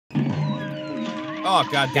Oh,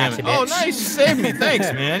 god damn it. Gotcha, Oh, bitch. nice. You saved me.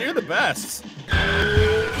 Thanks, man. You're the best.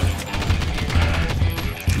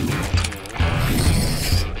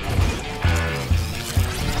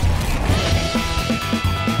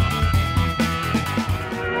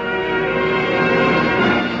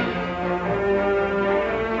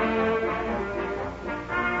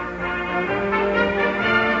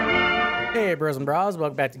 Hey, bros and bras,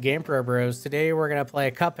 welcome back to Game Pro Bros. Today we're gonna play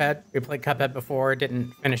Cuphead. We played Cuphead before,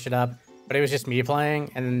 didn't finish it up, but it was just me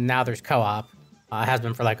playing, and now there's co-op. It has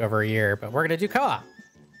been for like over a year, but we're gonna do co-op.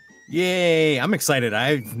 Yay. I'm excited.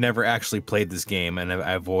 I've never actually played this game, and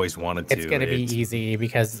I've always wanted to. It's gonna be easy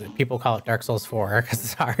because people call it Dark Souls 4 because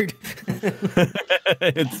it's hard.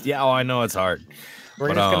 Yeah, oh, I know it's hard. We're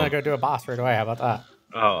just gonna go do a boss right away. How about that?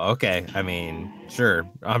 Oh, okay. I mean, sure.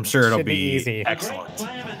 I'm sure it'll Should be be easy. excellent.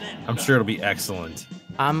 I'm sure it'll be excellent.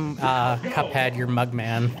 I'm Cuphead, your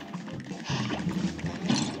Mugman.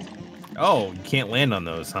 Oh, you can't land on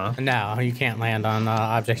those, huh? No, you can't land on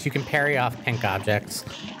objects. You can parry off pink objects.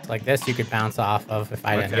 Like this, you could bounce off of if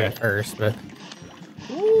I didn't do it first. But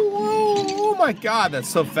Oh my god, that's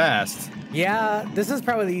so fast. yeah, this is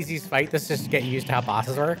probably the easiest fight. This is just to get used to how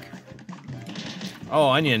bosses work. Oh,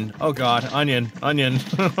 onion. Oh god, onion.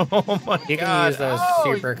 Oh my god. You can use those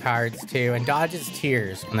super cards too, and dodges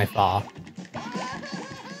tears when they fall.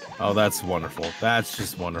 Oh, that's wonderful. That's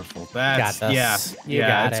just wonderful. That's Got this. yeah. You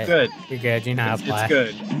got it's it. good. You're good. You know how to play.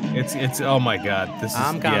 It's good. It's oh my god. This is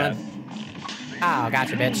I'm coming. yeah. Oh,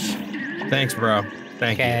 gotcha, bitch. Thanks, bro.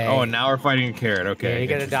 Thank Okay. you. Oh, and now we're fighting a carrot. Okay. Yeah, you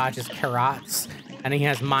gotta dodge his carrots, and he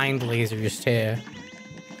has mind lasers too.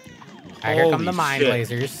 Alright, here come the mind shit.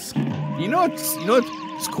 lasers. You know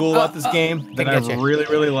what's cool about this game that I gotcha.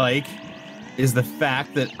 really like is the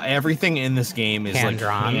fact that everything in this game is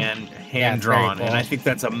Hand-drawn. like hand very drawn, cool. and I think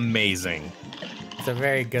that's amazing. It's a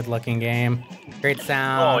very good looking game. Great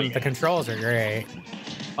sound. Oh, yeah. The controls are great.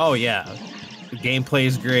 Oh yeah, the gameplay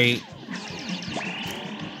is great.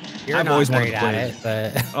 You're I've not always wanted great to play at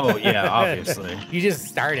it. it, but Oh yeah, obviously. you just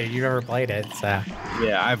started. You never played it, so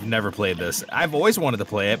Yeah, I've never played this. I've always wanted to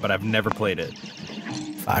play it, but I've never played it.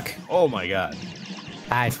 fuck. Oh my god.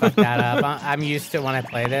 I fucked that up. I'm used to when I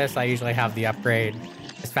play this, I usually have the upgrade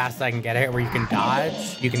as fast as I can get it, where you can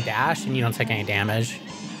dodge, you can dash, and you don't take any damage.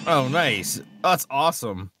 Oh nice. Oh, that's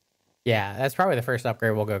awesome. Yeah, that's probably the first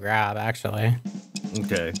upgrade we'll go grab, actually.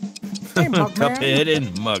 Okay. Hey, Mugman. Cuphead and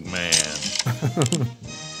Mugman.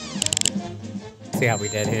 See how we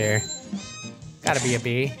did here. Gotta be a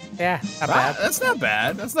B. Yeah, not bad. That's not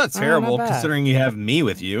bad. That's not not terrible bad. considering you have me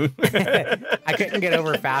with you. I couldn't get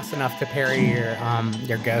over fast enough to parry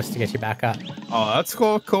your ghost to get you back up. Oh, that's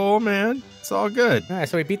cool, man. It's all good. All right,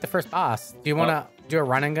 so we beat the first boss. Do you want to do a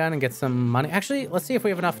run and gun and get some money? Actually, let's see if we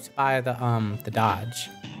have enough to buy the dodge.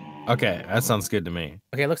 Okay, that sounds good to me.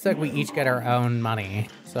 Okay, it looks like we each get our own money.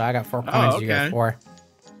 So I got 4 coins, you got 4.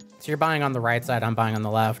 So you're buying on the right side, I'm buying on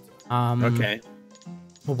the left. Okay.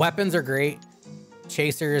 Weapons are great.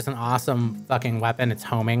 Chaser is an awesome fucking weapon. It's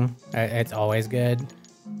homing. It's always good.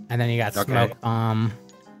 And then you got smoke bomb.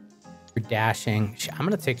 You're dashing. I'm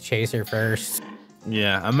gonna take Chaser first.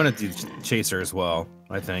 Yeah, I'm gonna do Chaser as well,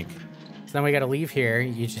 I think. So then we gotta leave here.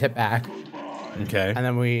 You just hit back. Okay. And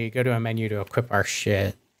then we go to a menu to equip our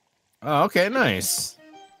shit. Oh, okay, nice.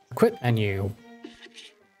 Equip menu.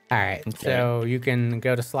 All right, Okay. so you can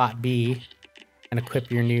go to slot B and equip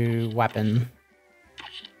your new weapon.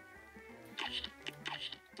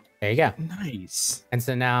 There you go. Nice. And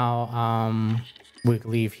so now we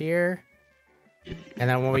leave here. And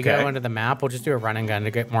then when we go into the map, we'll just do a run and gun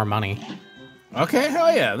to get more money. Okay,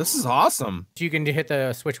 hell yeah, this is awesome. So you can hit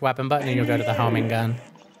the switch weapon button and you'll go to the homing gun.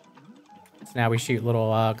 So now we shoot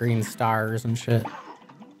little green stars and shit.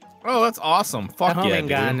 Oh, that's awesome. Fuck The yeah, homing dude.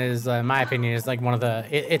 gun is, in my opinion, is like one of the...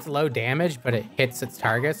 It's low damage, but it hits its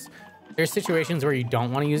targets. There's situations where you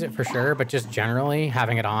don't want to use it for sure, but just generally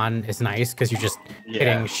having it on is nice because you're just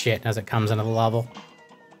hitting shit as it comes into the level.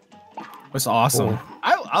 It's awesome. Cool.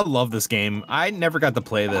 I love this game. I never got to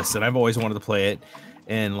play this, and I've always wanted to play it.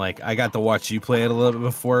 And like, I got to watch you play it a little bit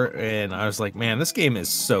before, and I was like, man, this game is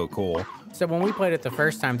so cool. So when we played it the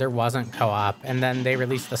first time, there wasn't co-op, and then they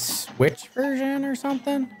released the Switch version or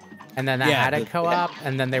something, and then that added co-op,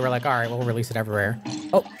 and then they were like, all right, we'll release it everywhere.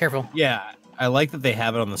 Oh, careful. Yeah, I like that they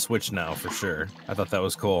have it on the Switch now, for sure. I thought that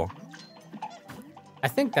was cool. I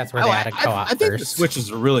think that's where they added co-op I think first. the Switch is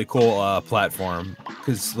a really cool platform,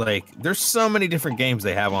 because like, there's so many different games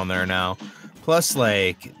they have on there now. Plus,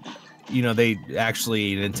 like, you know, they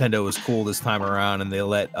actually, Nintendo was cool this time around, and they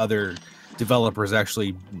let other developers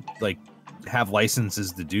actually, like, have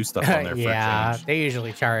licenses to do stuff on there. Yeah, for a change. they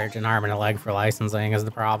usually charge an arm and a leg for licensing is the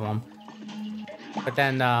problem. but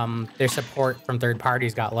then their support from third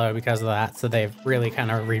parties got low because of that. So they've really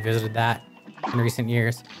kind of revisited that in recent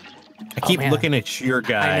years. I keep looking at your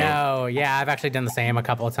guy. I know. Yeah, I've actually done the same a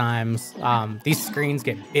couple of times. These screens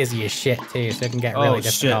get busy as shit too, so it can get really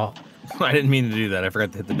difficult. Shit. I didn't mean to do that. I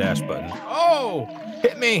forgot to hit the dash button. Oh,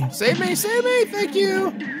 hit me. Save me. Save me. Thank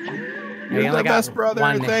you. You're the best brother.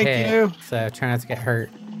 Thank you. So try not to get hurt.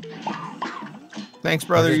 Thanks,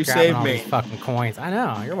 brother. You saved me. These fucking coins. I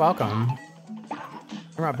know. You're welcome.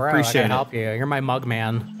 You're my bro. Appreciate I gotta help you. You're my mug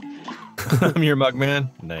man. I'm your mug man.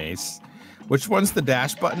 Nice. Which one's the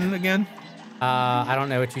dash button again? I don't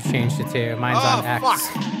know what you changed it to. Mine's on X.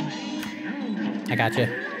 Fuck. I got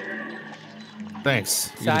you.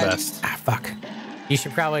 Thanks. You're the best. Fuck. You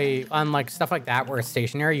should probably, unlike stuff like that where it's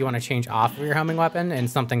stationary, you want to change off of your homing weapon, and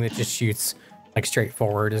something that just shoots like straight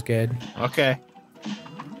forward is good. Okay.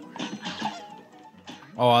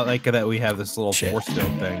 Oh, I like that we have this little force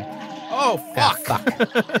field thing. Oh, fuck.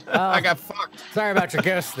 Fuck. I got fucked. Sorry about your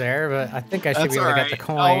ghost there, but I think I should be able to get the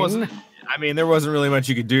coin. I mean, there wasn't really much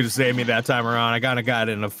you could do to save me that time around. I kind of got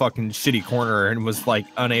in a fucking shitty corner and was like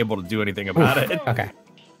unable to do anything about it. Okay.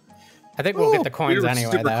 I think we'll get the coins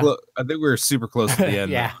anyway, though. I think we were super close to the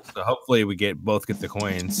end. Yeah. So hopefully we both get the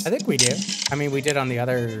coins. I think we do. I mean, we did on the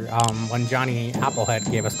other when Johnny Applehead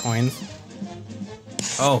gave us coins.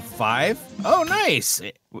 Oh, 5? Oh, nice.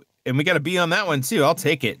 And we got a B on that one too. I'll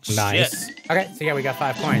take it. Nice. Shit. Okay, so yeah, we got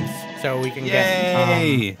 5 coins. So we can get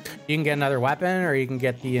you can get another weapon, or you can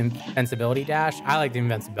get the invincibility dash. I like the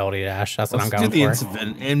invincibility dash. That's what I'm going for. Let's do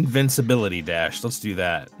the invincibility dash. Let's do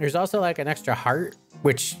that. There's also like an extra heart,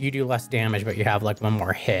 which you do less damage, but you have like one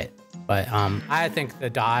more hit. But I think the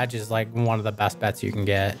dodge is like one of the best bets you can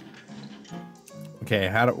get. Okay,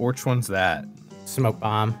 which one's that? Smoke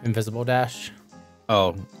bomb, invisible dash.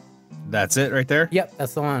 Oh, that's it right there? Yep,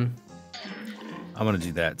 that's the one. I'm going to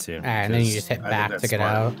do that too. All right, and then you just hit back to get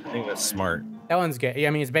out. I think that's smart. That one's good. Yeah,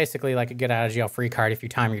 I mean, it's basically like a get out of jail free card if you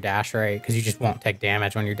time your dash right, because you just won't take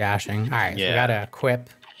damage when you're dashing. All right, so we got to equip.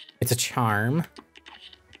 It's a charm.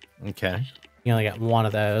 Okay. You only get one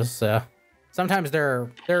of those, so sometimes there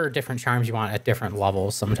are different charms you want at different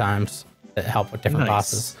levels sometimes that help with different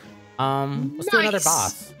bosses. Let's do another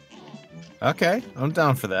boss. Okay, I'm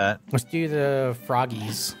down for that. Let's do the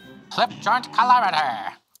froggies. Slip joint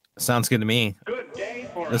calamity. Sounds good to me. Good day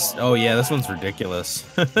for this one's ridiculous.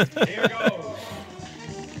 Here goes.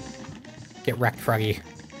 Get wrecked, froggy.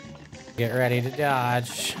 Get ready to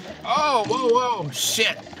dodge. Oh, whoa,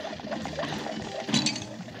 shit.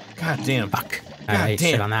 God damn. Fuck. I ate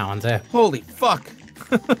shit on that one too. Holy fuck.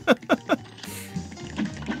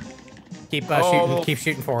 Keep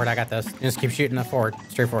shooting forward. I got this. Just keep shooting it forward,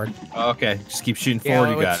 straight forward. Okay, just keep shooting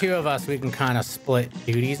forward. Yeah, with 2 of us, we can kind of split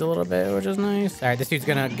duties a little bit, which is nice. All right, this dude's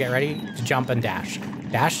gonna get ready to jump and dash.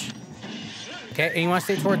 Dash. Okay, and you want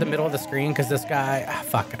to stay toward the middle of the screen because this guy.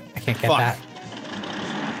 Fuck, I can't get that.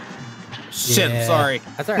 Shit, I'm sorry.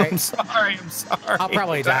 That's all right. I'm sorry. I'll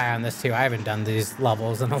probably die on this too. I haven't done these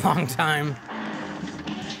levels in a long time.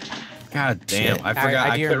 God damn, Shit. I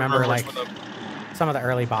forgot. I do remember like some of the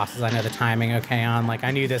early bosses. I know the timing okay on. Like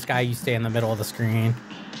I knew this guy. You stay in the middle of the screen.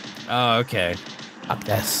 Oh, okay. Fuck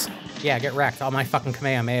this. Yeah, get wrecked. All my fucking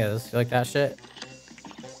Kamehamehas. You like that shit?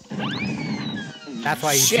 That's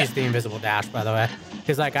why you choose the invisible dash, by the way.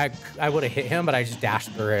 Because like I would have hit him, but I just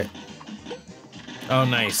dashed through it. Oh,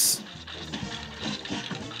 nice.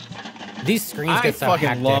 These screens get so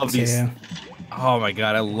hectic too. Oh my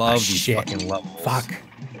god, I love these fucking levels. Fuck.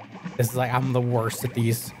 This is like I'm the worst at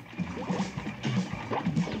these.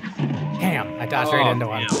 Damn, I dodged right into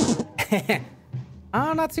one.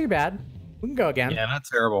 Oh, not too bad. We can go again. Yeah, not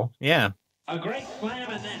terrible. Yeah. A great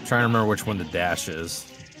slam and then Trying to remember which one the dash is.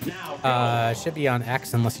 now It should be on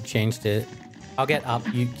X unless you changed it. I'll get up.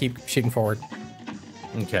 You keep shooting forward.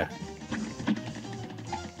 Okay.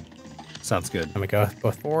 Sounds good. Let me go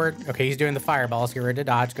both forward. Okay, he's doing the fireballs. Get ready to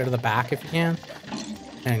dodge. Go to the back if you can.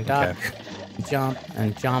 And duck. Okay. Jump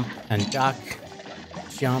and jump and duck.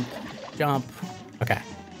 Jump. Jump. Okay.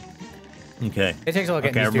 Okay. It takes a look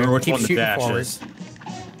at I remember which one the dash forward. is.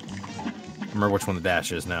 Remember which one the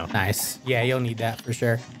dash is now. Nice. Yeah, you'll need that for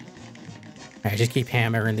sure. All right, just keep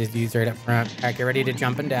hammering these dudes right up front. All right, get ready to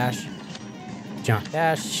jump and dash. Jump,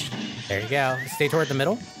 dash. There you go. Stay toward the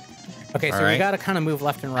middle. Okay, so we got to kind of move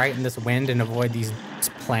left and right in this wind and avoid these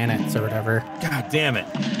planets or whatever. God damn it.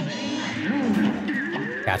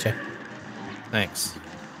 Gotcha. Thanks.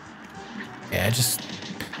 Yeah, just...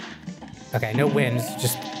 Okay, no winds.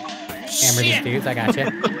 Just hammer these dudes. I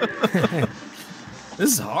gotcha.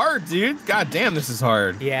 This is hard, dude. God damn, this is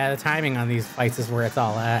hard. Yeah, the timing on these fights is where it's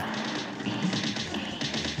all at.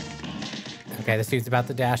 Okay, this dude's about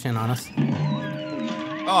to dash in on us.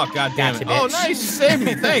 Oh, god damn it. Gotcha, Oh, bitch. nice. You saved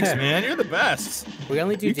me. Thanks, man. You're the best. We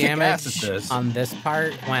only do You kick ass damage at this. on this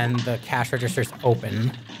part when the cash register's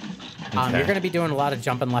open. Okay. You're going to be doing a lot of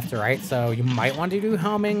jumping left to right, so you might want to do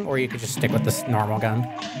homing, or you could just stick with this normal gun.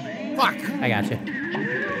 Fuck. I got you.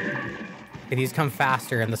 These come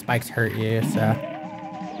faster, and the spikes hurt you, so...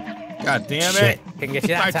 God damn Shit. it. Can get you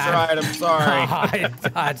that I time. tried. I'm sorry. Oh, I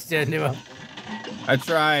dodged into him. I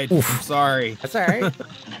tried. Oof. I'm sorry. That's all right.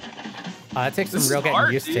 It takes some This real is getting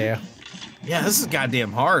hard, used dude. to. Yeah, this is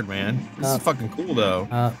goddamn hard, man. This is fucking cool, though.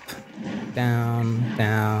 Up, down,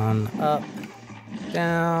 down, up,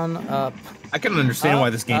 down, up, I can understand up, why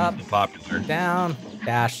this game up, is popular. down,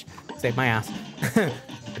 dash. Save my ass. The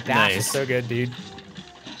dash is Nice. so good, dude.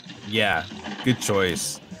 Yeah, good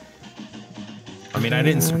choice. I mean, I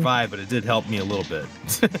didn't survive, but it did help me a little bit.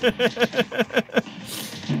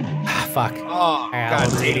 Fuck. Oh, All right, god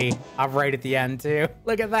I'm damn. 80. I'm right at the end, too.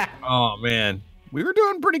 Look at that. Oh, man. We were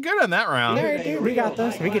doing pretty good on that round. All right, dude, we got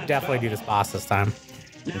this. We could definitely do this boss this time.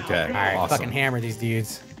 Okay, All right, awesome. fucking hammer these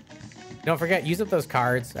dudes. Don't forget, use up those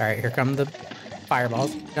cards. All right, here come the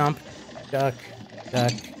fireballs. Jump, duck,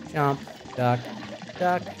 duck, jump, duck,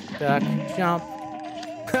 duck, duck, jump.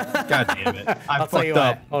 God damn it. I I'll tell you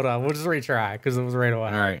fucked up. what. Hold on, we'll just retry because it was right away.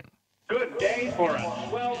 All right. Good day for us.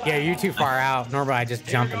 Well done. Yeah, you're too far out. Normally I just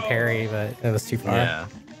jump and parry, but it was too far. Yeah.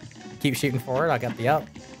 Keep shooting forward. I got the up.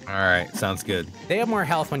 All right. Sounds good. They have more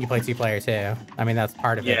health when you play 2-player too. I mean, that's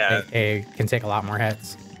part of Yeah. it. They can take a lot more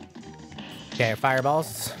hits. Okay,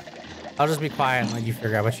 fireballs. I'll just be quiet and let you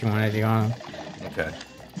figure out what you want to do on them. Okay.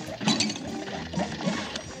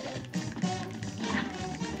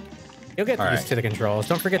 You'll get All used right. to the controls.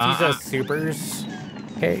 Don't forget to use those supers.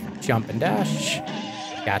 Okay, jump and dash.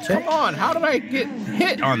 Gotcha. Come on. How did I get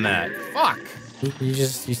hit on that? Fuck. You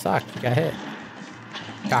suck. You got hit.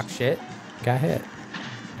 Cock shit. Got hit.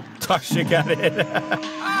 Talk shit, got it.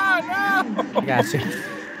 Oh, no. Gotcha.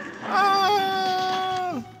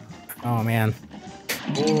 Oh, Oh man.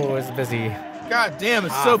 Oh, it's busy. God damn,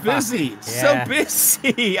 it's Ah, so fuck. busy. Yeah. So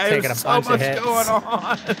busy. I Taking have a so bunch of much hits. going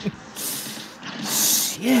on.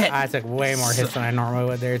 Shit. I took way more hits than I normally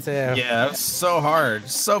would there too. Yeah, it's so hard.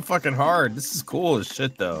 So fucking hard. This is cool as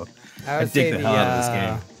shit, though. I would dig say the hell out of this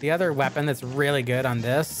game. the other weapon that's really good on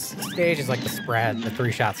this stage is like the spread, the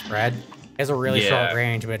 3-shot spread. It has a really Yeah. short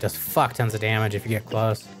range, but it does fuck tons of damage if you get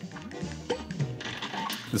close.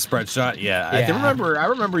 The spread shot, yeah. I Yeah. can remember. I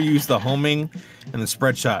remember you used the homing and the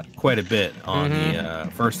spread shot quite a bit on the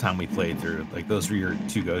first time we played through. Like those were your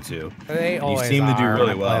two go-to. They always seem to do are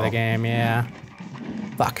really when I play well. the game, yeah.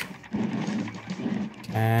 Fuck.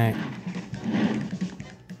 Okay.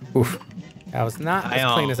 Oof. That was not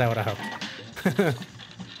as clean as I would have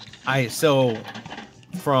hoped. So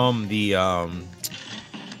from the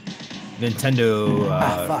Nintendo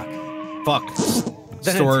Fuck.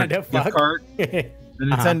 The store Nintendo gift fuck? card, the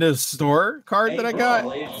Nintendo store card that I got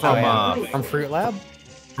From Fruit Lab?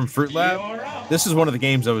 from Fruit Lab. This is one of the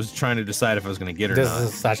games I was trying to decide if I was going to get or This not.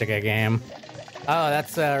 is such a good game. Oh,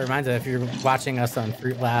 that's reminds me, if you're watching us on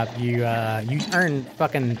Fruit Lab, you earn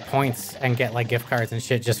fucking points and get like gift cards and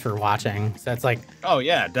shit just for watching. So it's like Oh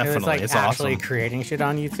yeah, definitely. it's like It's actually awesome. creating shit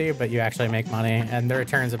on YouTube, but you actually make money, and the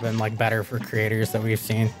returns have been like better for creators that we've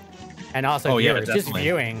seen. And also Oh, yeah, viewers, just definitely.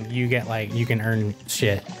 viewing, you get like you can earn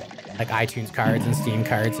shit like iTunes cards and Steam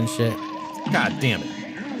cards and shit. God damn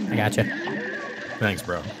it. I gotcha. Thanks,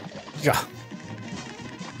 bro. Yeah.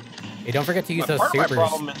 Hey, don't forget to use those Part of my supers.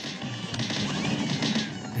 problem.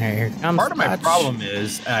 Alright, here comes Part of my Scotch. problem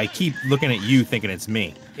is I keep looking at you thinking it's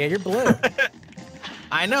me. Yeah, you're blue.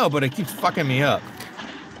 I know, but it keeps fucking me up.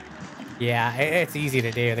 Yeah, it's easy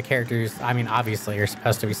to do. The characters, I mean, obviously, are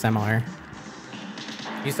supposed to be similar.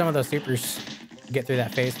 Use some of those supers. Get through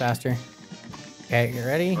that phase faster. Okay, you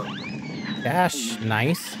ready? Dash.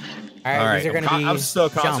 Nice. All right, these are going to be I'm so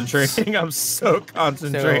jumps. concentrating. I'm so So,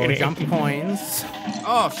 concentrating. jump coins.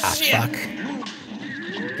 Oh, Ah, shit.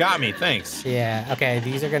 fuck. Got me. Thanks. Yeah, okay,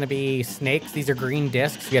 these are going to be snakes. These are green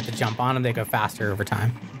discs. You have to jump on them. They go faster over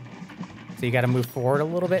time. So you got to move forward a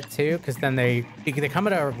little bit, too, because then they come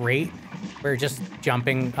at a rate where just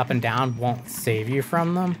jumping up and down won't save you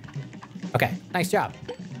from them. Okay, nice job.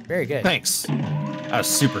 Very good. Thanks. I was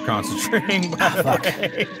super concentrating, by the fuck.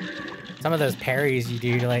 way. Some of those parries you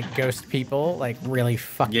do to like ghost people like really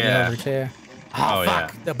fuck you Yeah. over too. Oh, fuck.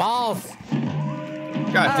 yeah. The balls.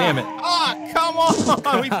 God damn it. Oh, come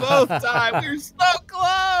on. We both died. We were so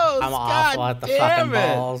close. I'm God awful at the damn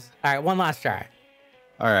fucking it. balls. All right, one last try.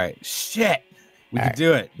 All right. Shit. We All can right.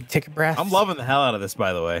 do it. Take a breath. I'm loving the hell out of this,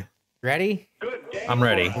 by the way. Ready? I'm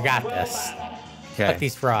ready. We got this. Fuck Okay.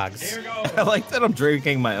 these frogs. Here goes. I like that I'm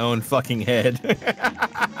drinking my own fucking head.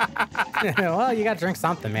 Well, you gotta drink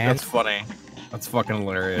something, man. That's funny. That's fucking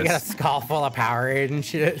hilarious. You got a skull full of Powerade and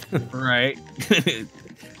shit. Right.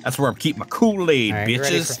 That's where I'm keeping my Kool-Aid, Right, bitches.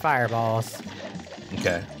 ready for fireballs.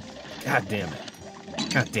 Okay. God damn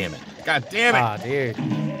it. God damn it. God damn it. Oh, dude.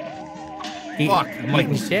 Fuck. I'm like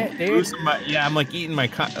eating shit, dude. losing my, I'm like eating my,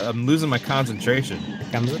 I'm losing my concentration. Here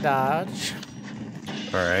comes a dodge.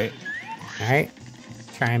 All right. All right.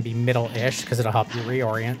 Try and be middle-ish because it'll help you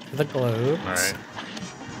reorient to the globes. All right.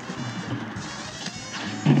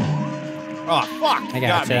 Oh, fuck. I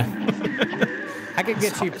Got gotcha. me. I could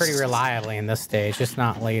get you pretty reliably in this stage, just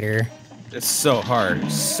not later. It's so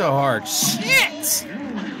hard. So hard. Shit.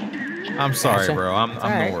 I'm sorry, Gotcha. bro. I'm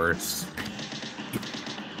right. the worst.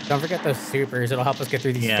 Don't forget those supers. It'll help us get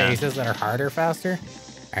through these Yeah. phases that are harder faster.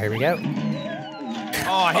 All right, here we go.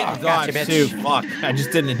 Oh, I hit the gotcha, dodge, bitch. too. Fuck. I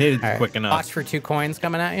just didn't hit it All right. quick enough. Watch for 2 coins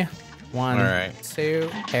coming at you. 1, All right. 2.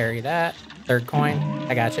 Parry that. 3rd coin.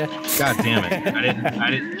 I gotcha. God damn it.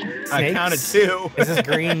 I didn't. I Snakes. counted 2. This is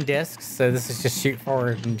green discs, so this is just shoot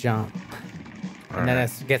forward and jump. And then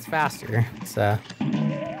it gets faster. So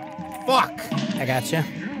Fuck. I gotcha.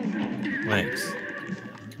 Thanks.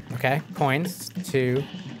 Okay, coins. 2,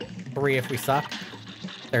 3 if we suck.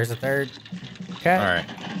 There's a 3rd. Okay. All right.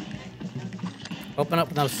 Open up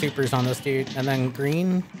those supers on this dude, and then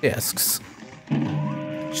green discs.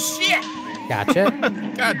 Shit. Gotcha.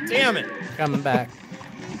 God damn it. Coming back.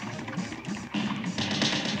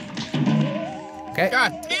 Okay.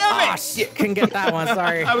 God damn Oh it. shit! Couldn't get that one.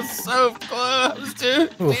 Sorry. I was so close,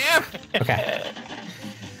 dude. Oof. Damn it. Okay.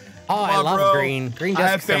 Oh, I on, love bro. green. Green I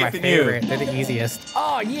have discs are my faith in you. favorite. They're the easiest.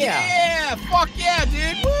 Oh yeah. Yeah. Fuck yeah,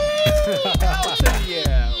 dude. Woo.